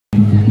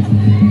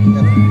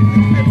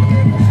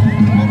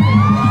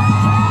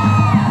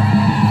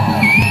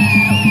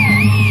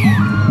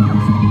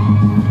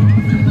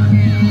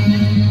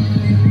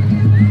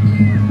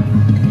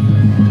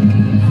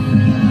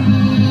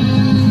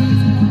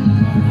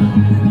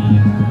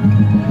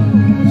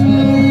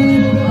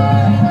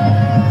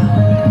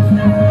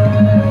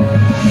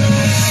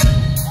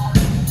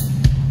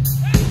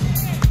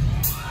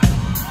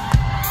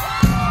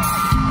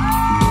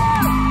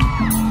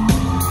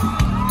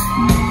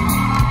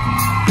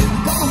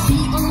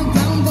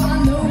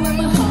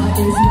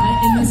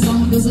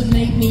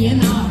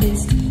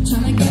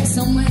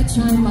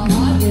trying my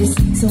hardest.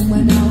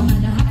 Somewhere now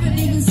and I haven't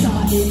even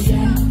started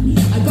yet.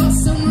 I got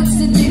so much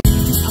to do. I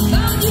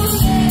found your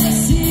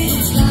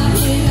message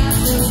lying at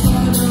the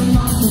bottom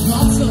of the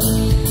bottle.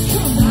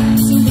 Come back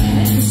to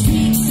where the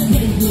streets are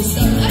made of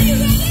stone. Are you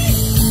ready?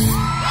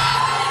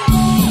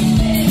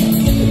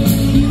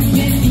 You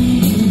can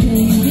even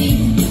baby.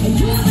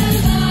 You're the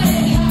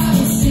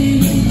lighthouse in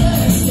the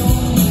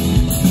storm.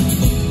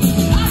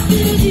 I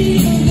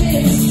believe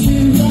it's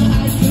true, but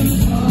I can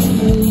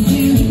follow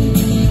you.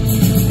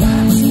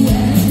 Back to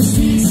where the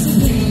streets are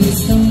made of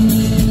stone.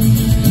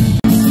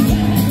 Back to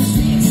where the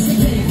streets are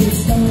made of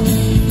stone.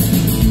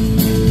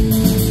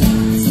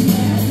 Back to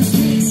where the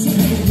streets are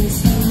made of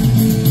stone.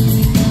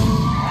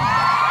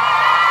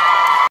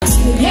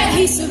 Yeah,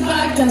 he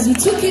survived as he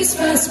took his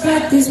first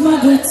breath. His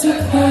mother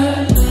took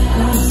her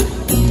last.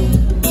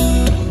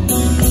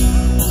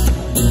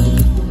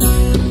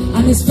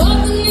 And his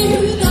father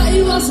knew that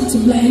he wasn't to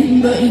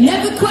blame, but he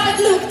never quite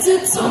looked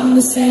at Tom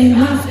the same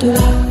after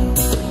that.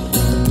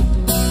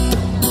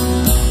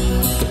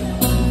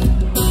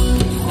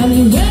 And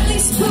he rarely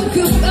spoke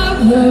about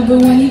her, but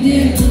when he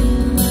did,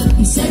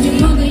 he said your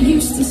mother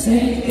used to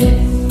say it.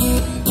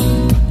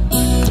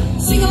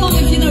 Sing along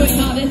if you know it,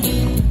 Cardiff.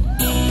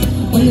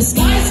 When the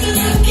skies are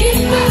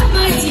looking bad,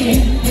 my dear,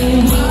 and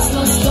your heart's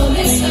lost all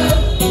its hope,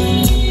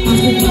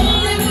 after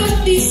dawn there would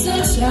be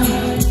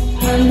sunshine,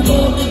 and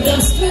all the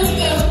dust will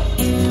go.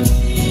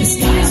 The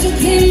skies will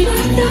clear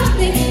my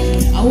darling.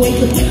 I'll wake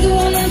up with the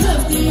one I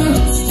love the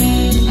most,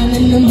 and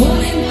in the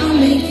morning I'll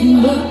make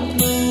him up.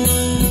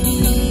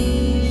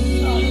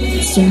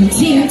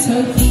 17 and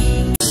toast.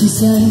 She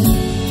said,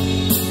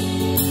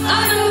 I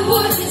know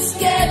what you're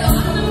scared of. I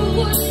know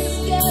what you're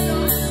scared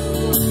of.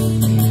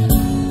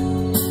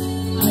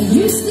 I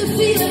used to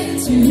feel it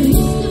too.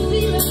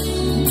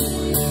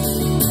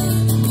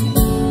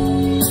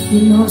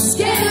 You know I'm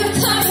scared of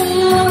climbing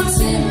mountains.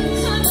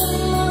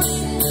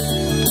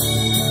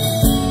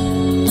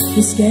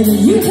 You're scared that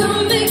you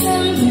can't make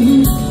them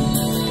move.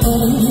 Oh,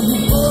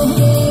 oh,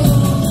 oh.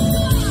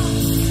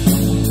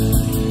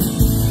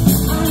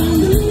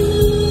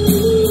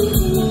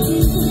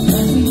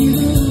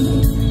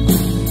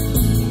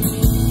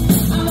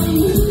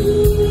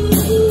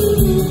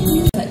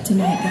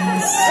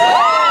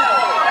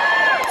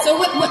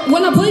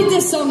 When I played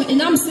this song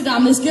in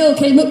Amsterdam, this girl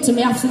came up to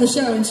me after the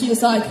show and she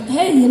was like,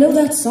 hey, you know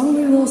that song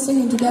we were all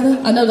singing together?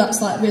 I know that's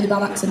like a really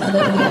bad accent, I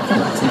don't know what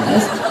kind of accent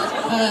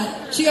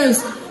that is. She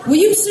goes, were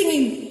you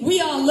singing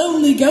We Are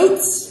Lonely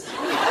Goats?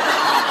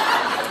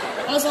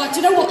 I was like,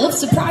 do you know what, love,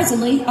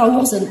 surprisingly, I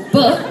wasn't.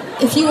 But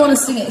if you want to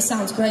sing it, it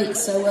sounds great,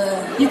 so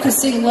you could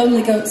sing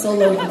Lonely Goats or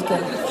Loaded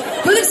Gun.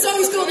 But this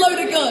song's called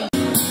Loaded Gun.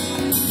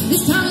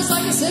 This town is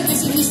like a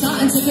circus if you're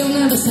starting to feel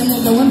nervous, and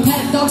we'll go and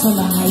pet dogs on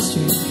the high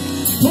street.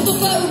 Pull the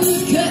photo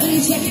booth curtain,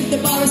 check if the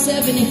bar is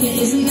serving. If it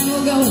isn't, then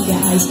we'll go and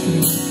get ice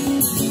cream.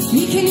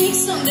 We can eat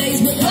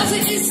Sundays because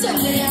it is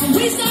Sunday, and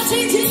we start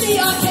changing the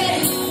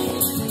arcade.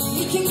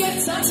 We can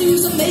get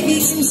tattoos and maybe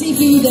some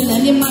seafood, and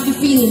then you might be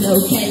feeling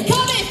okay.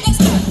 Come in,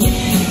 let's go!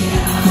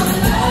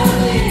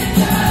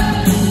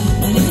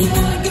 And if you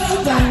wanna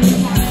go back,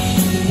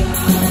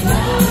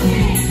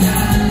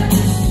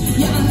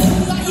 yeah, I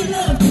know that you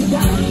love to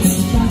dance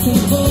back and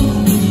forth.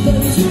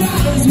 Close your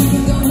eyes, we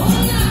can go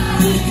all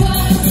night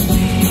because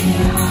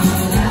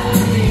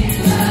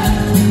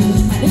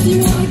if you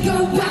wanna go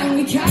bang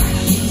the cat.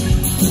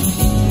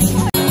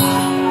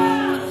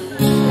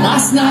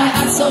 Last night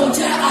I told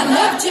you I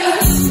loved you.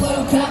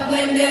 Woke up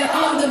blended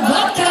on the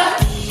vodka.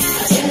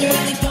 I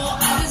genuinely thought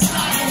I was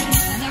lying,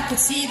 and I could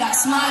see that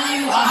smile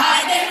you are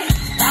hiding.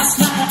 Last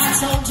night I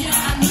told you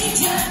I need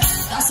you.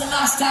 That's the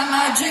last time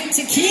I drink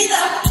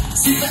tequila.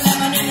 Super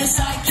lemon in a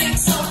sidekick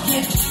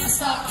soaking. I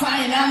start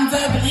crying, I'm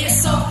verbally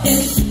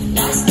assaulted.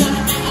 Last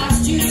night I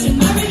asked you to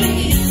marry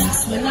me.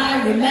 That's when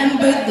I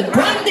remembered the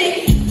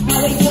brandy. I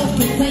wake up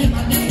and claim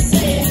I didn't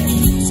say it.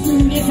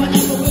 Screwed if I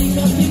ever wake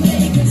up in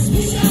Vegas.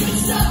 Wish I could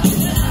stop,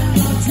 but I'm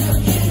not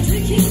joking.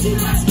 Drinking too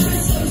much, my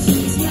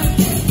associates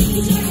smoking.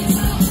 The jacket's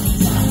off,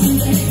 starting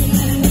to hate, and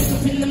then wake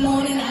up in the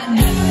morning, I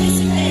never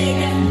listen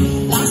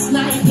again. Last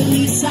night the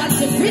police had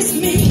to frisk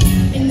me.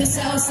 In the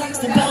cell, thanks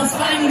to Bell's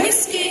fine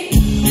whiskey.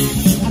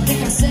 I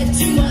think I said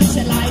too much,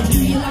 I lied. Do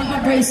you like my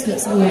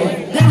bracelets? Oh, the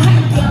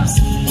handcuffs.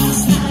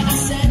 Last night I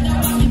said I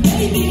want you,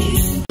 baby.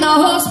 On a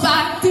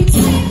horseback through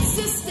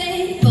Texas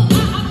State, but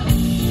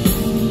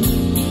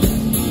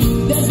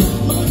there's not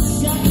much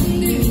I can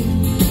do.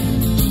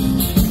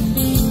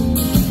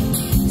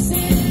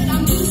 Said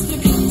I'm just a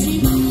country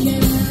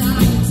bumpkin, and I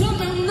don't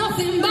know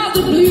nothing about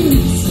the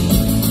blues.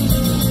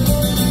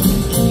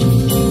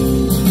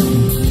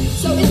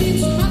 So if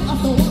it's right, I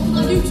thought, what can I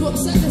do to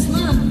upset this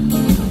man?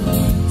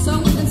 So I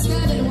went and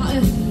scared him, what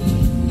if?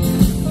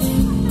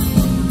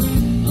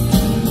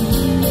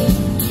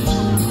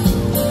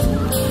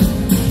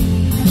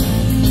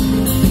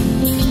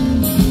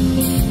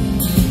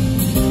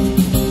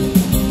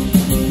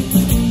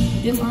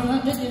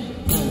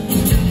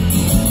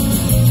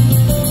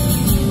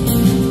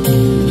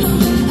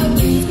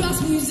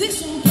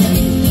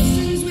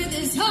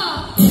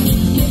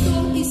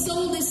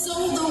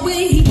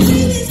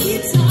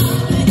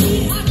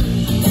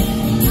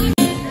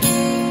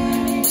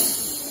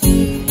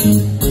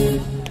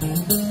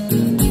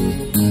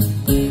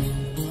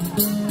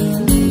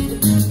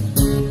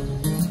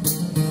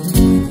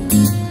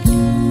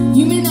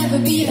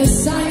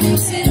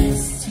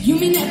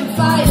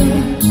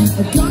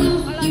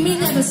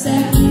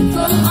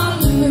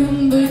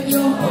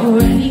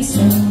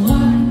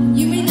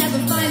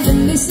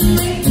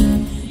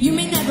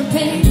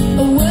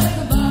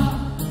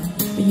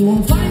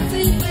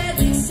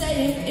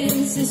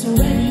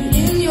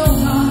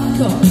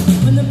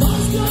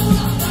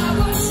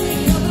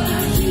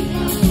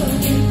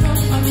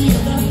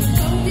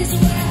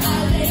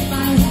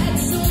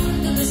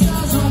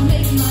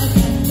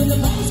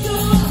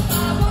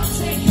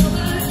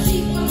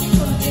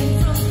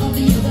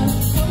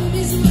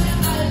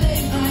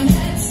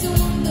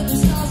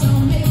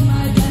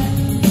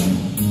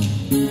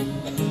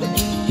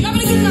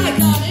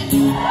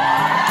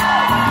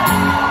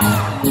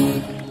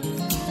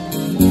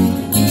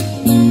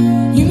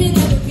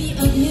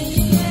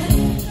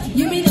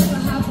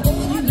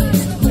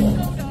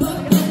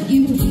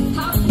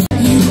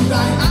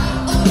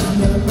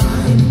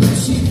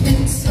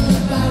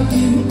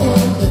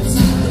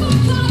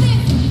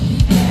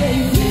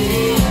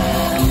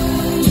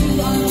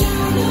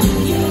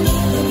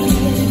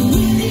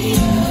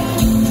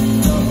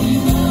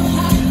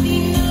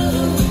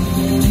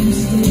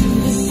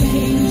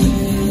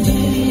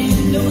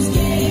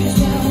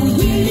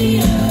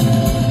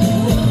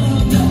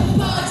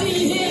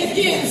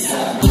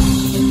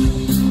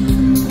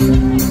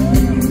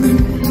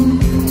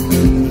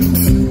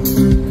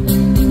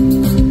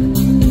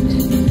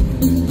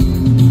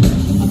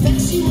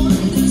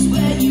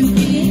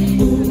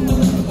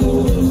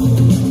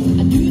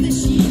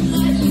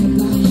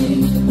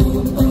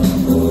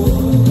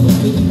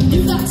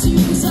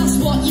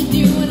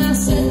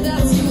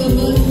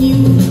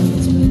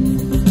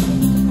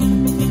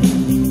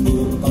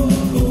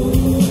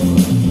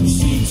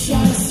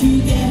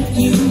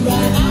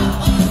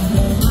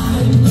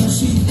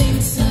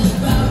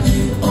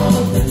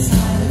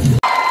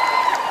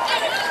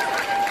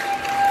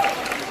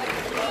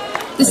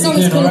 This song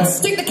is called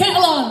Stick the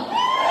Kettle On.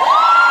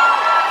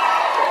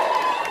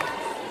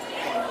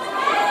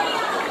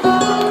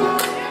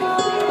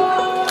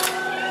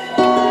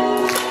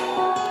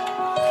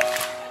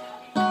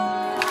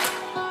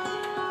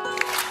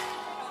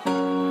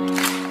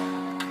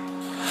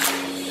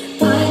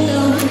 I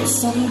know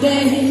some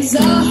days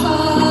are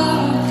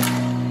hard,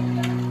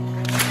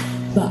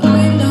 but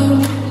I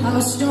know how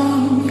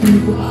strong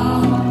you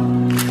are.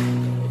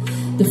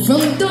 The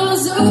front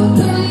door's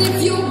open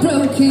if you're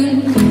broken.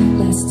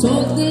 Let's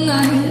talk the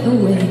night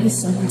away.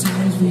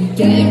 Sometimes we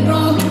get it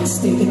wrong.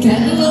 Stick the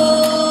kettle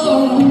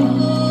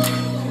on.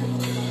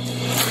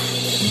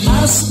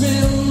 I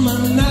spend my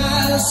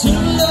nights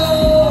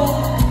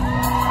alone.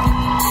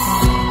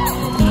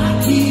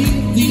 I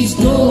keep these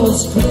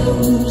doors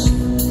closed,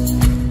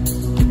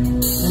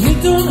 and it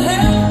don't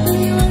help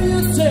me when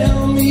you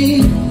tell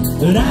me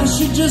that I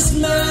should just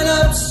line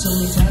up.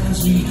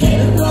 Sometimes we get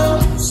it wrong.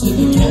 Stick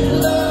the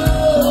kettle on.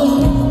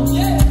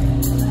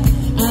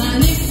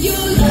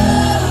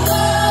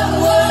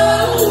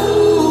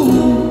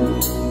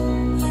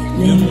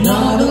 You're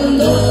not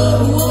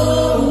alone.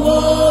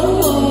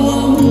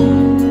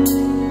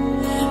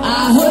 I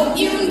hope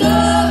you know.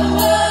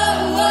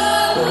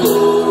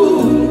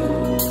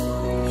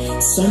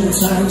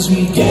 Sometimes we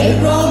get it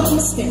wrong.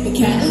 Stick the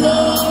kettle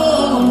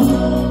on.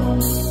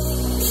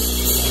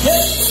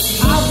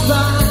 I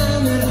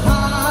find it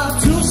hard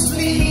to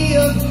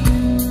sleep,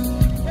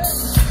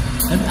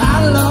 and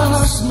I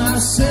lost my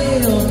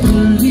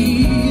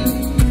self-belief.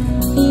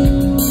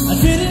 I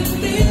didn't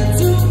mean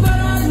to, but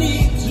I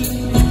need to.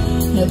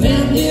 I've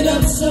ended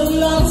up so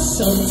long.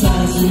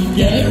 Sometimes we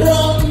get it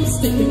wrong.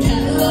 Stick the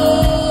kettle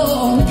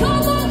on.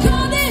 Come on,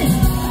 Cardiff.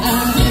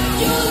 And if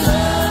you're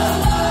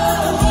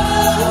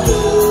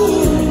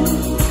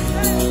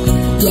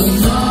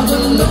not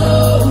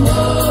alone,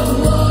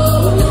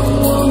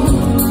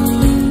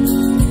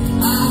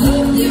 I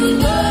hope you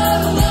know.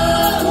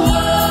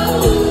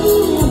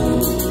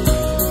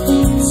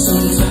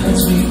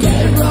 Sometimes we get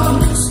it wrong.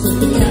 Stick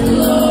the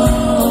kettle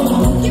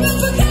on. Give it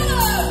for Cardiff.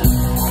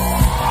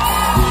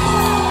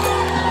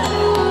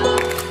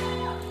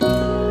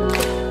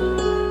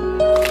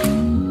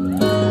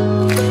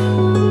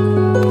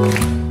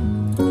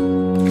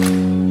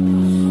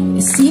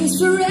 It seems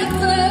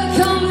forever,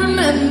 can't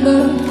remember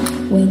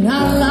when I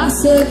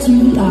last heard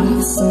you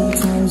laugh.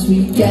 Sometimes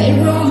we get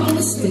it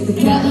wrong. Stick the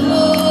kettle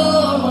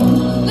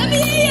on. Let me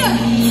hear you.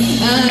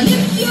 And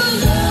if you're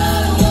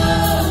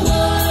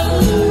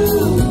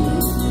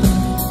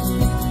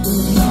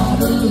not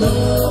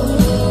alone,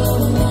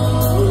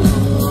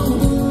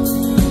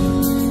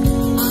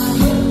 I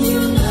hope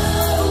you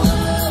know.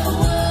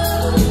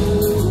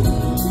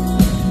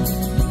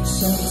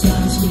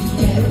 Sometimes we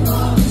get it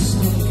wrong.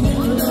 Stick the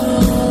kettle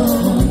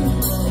on.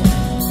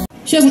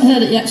 She hasn't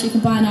heard it yet, she can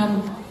buy an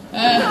album.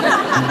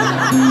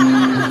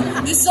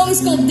 This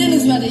song's called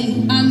Dinner's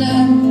Ready, and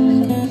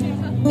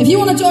if you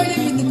want to join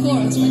in with the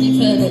chorus when you've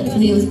heard it,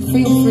 feel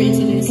free to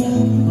do so.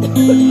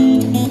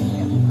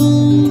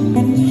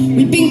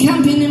 We'd been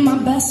camping in my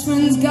best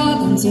friend's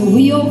garden till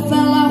we all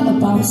fell out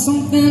about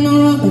something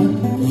or other.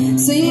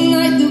 Same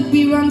night that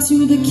we ran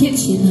to the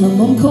kitchen, her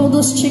mum called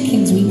us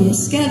chickens, we were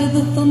scared of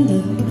the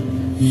thunder.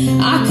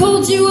 I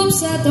called you up,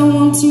 said I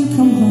want to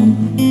come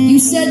home. You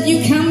said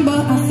you can,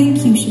 but I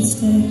think you should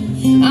stay.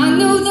 I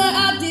know that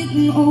I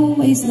didn't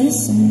always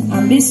listen.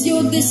 I miss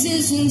your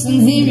decisions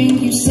and hearing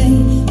you say,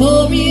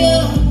 hurry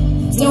up,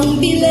 don't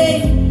be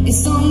late,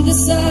 it's on the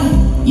side,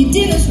 your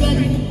dinner's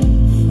ready.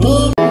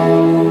 Hurry.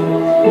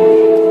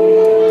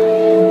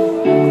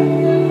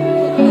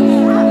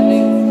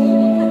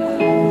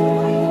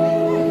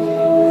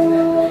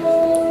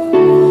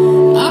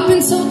 I've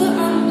been told that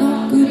I'm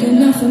not good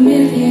enough a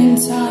million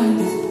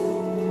times.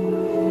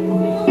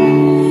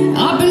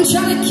 I've been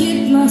trying to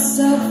kid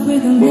myself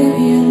with a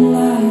million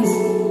lies.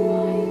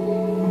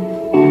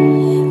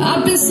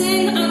 been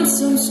saying I'm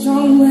so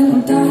strong when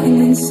I'm dying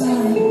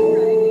inside.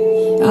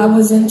 I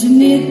was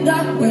engineered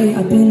that way,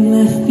 I've been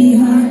left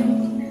behind.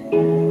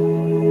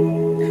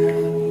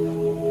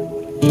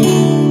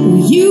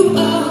 You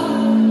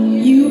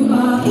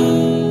are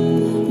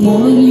more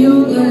than you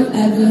will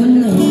ever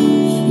know.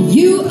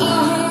 You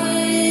are.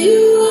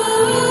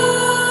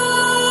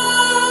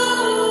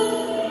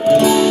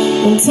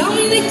 Don't tell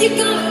me that you're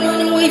gonna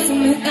run away from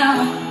it now.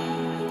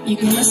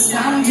 You're gonna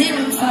stand here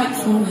and fight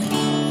for it.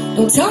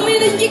 Don't tell me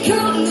that you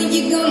can't, that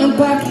you're gonna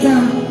back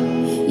down.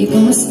 You're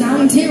gonna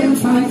stand here and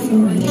fight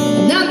for it.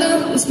 And I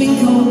know it's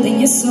been cold in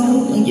your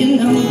soul, and you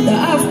know that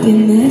I've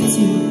been there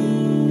too.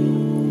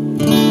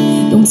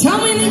 Don't tell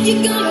me that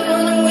you're gonna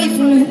run away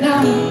from it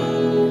now.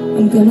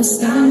 I'm gonna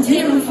stand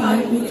here and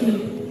fight with you.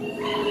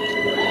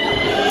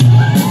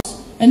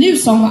 A new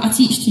song that I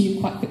teach to you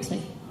quite quickly.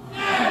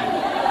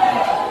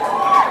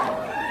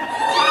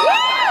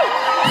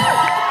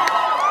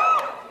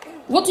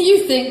 What do you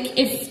think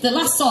if the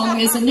last song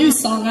is a new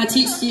song I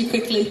teach to you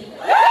quickly?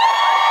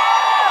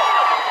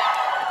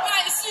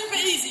 Right, it's super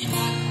easy,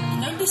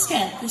 man. Don't be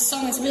scared. This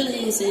song is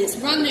really easy. It's a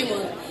brand new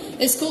one.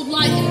 It's called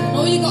Lightning. And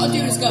all you gotta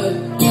do is go.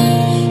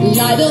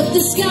 Light up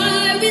the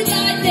sky with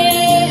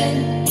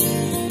lightning.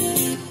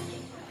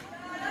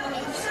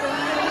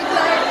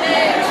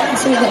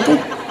 That's all you gotta do.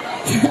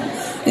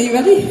 Are you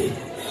ready?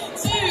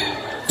 2,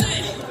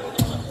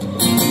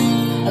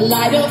 3.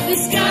 Light up the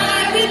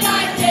sky with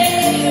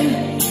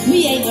lightning. We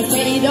ain't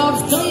afraid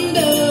of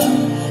thunder.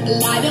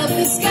 Light up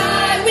the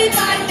sky with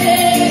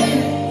lightning.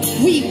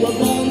 We were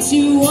born to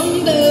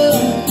wonder.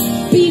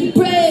 Be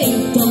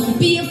brave, don't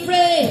be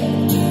afraid.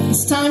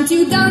 It's time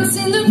to dance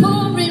in the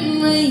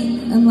pouring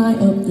rain and light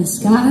up the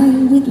sky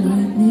with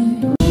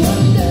lightning.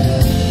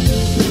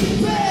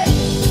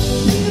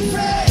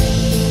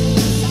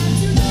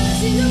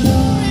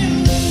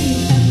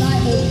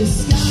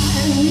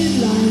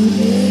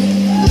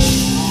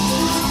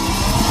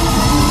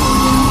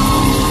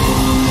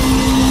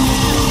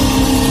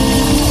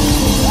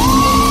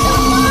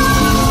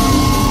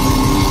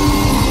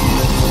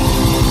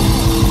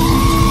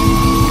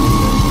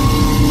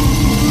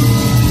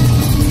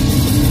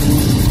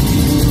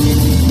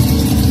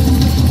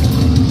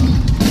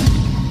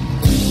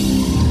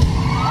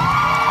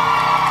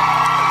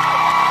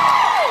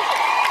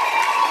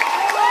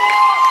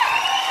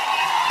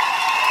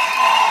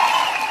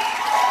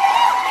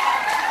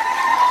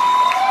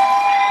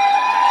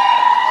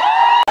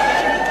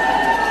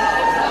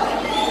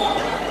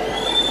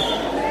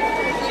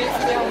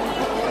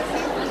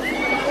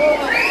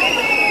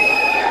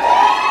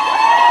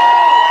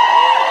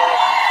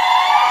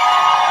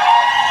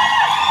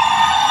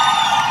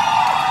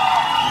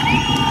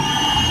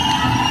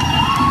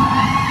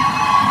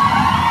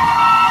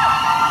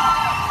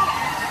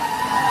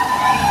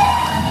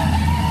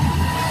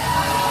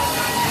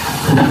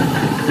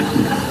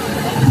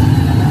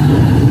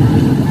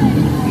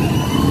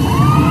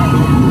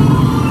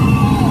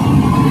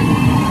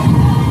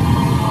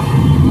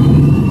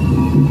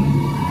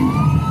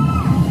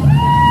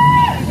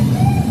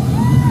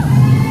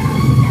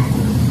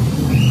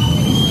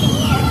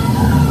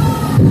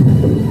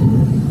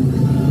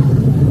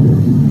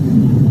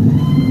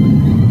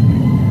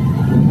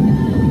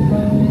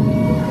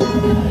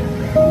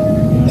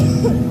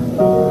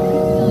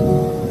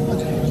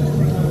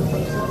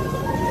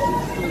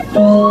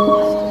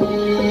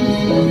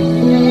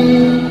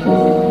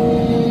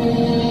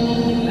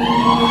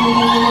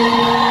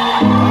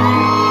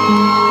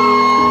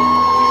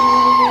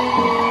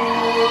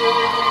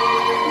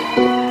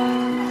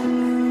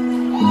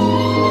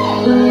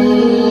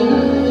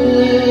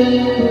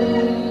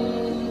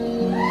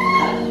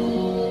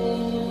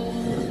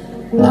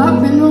 I've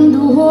been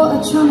underwater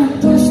trying to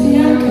push the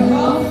anchor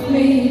off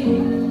me.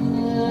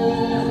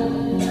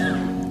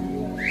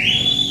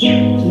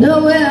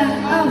 Nowhere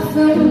I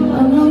felt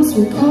my lungs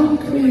were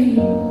concrete.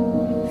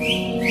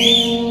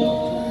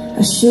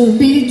 I should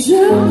be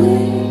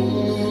drowning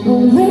or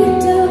way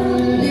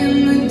down in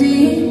the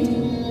deep.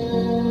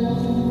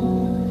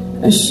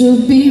 I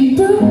should be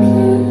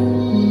broken,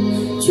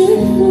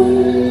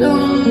 driftwood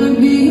on the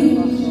beach.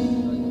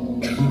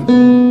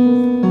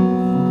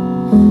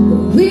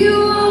 But we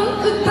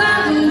won't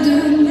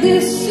abandon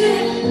this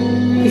ship,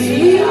 'cause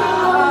we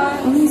are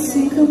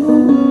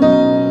unsinkable.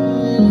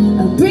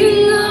 I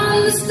bring on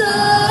the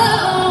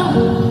storm,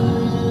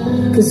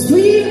 'cause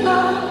we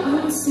are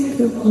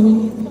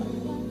unsinkable.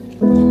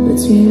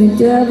 Between the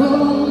devil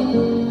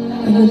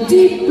and the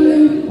deep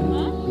blue,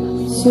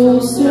 soul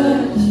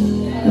search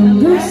and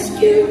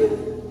rescue.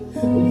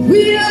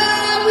 We are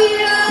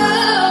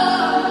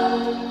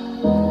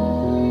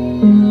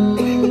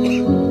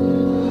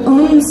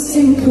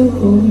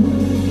unsinkable.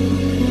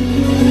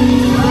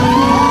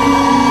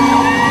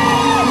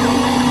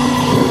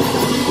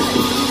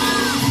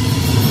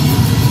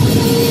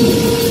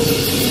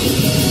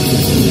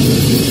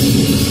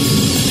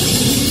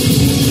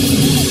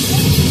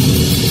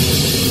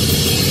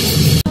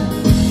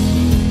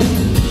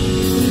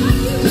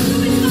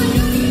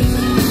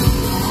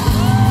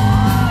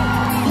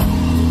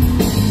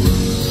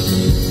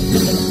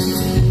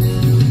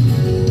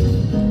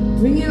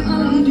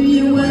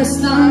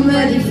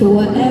 for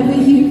whatever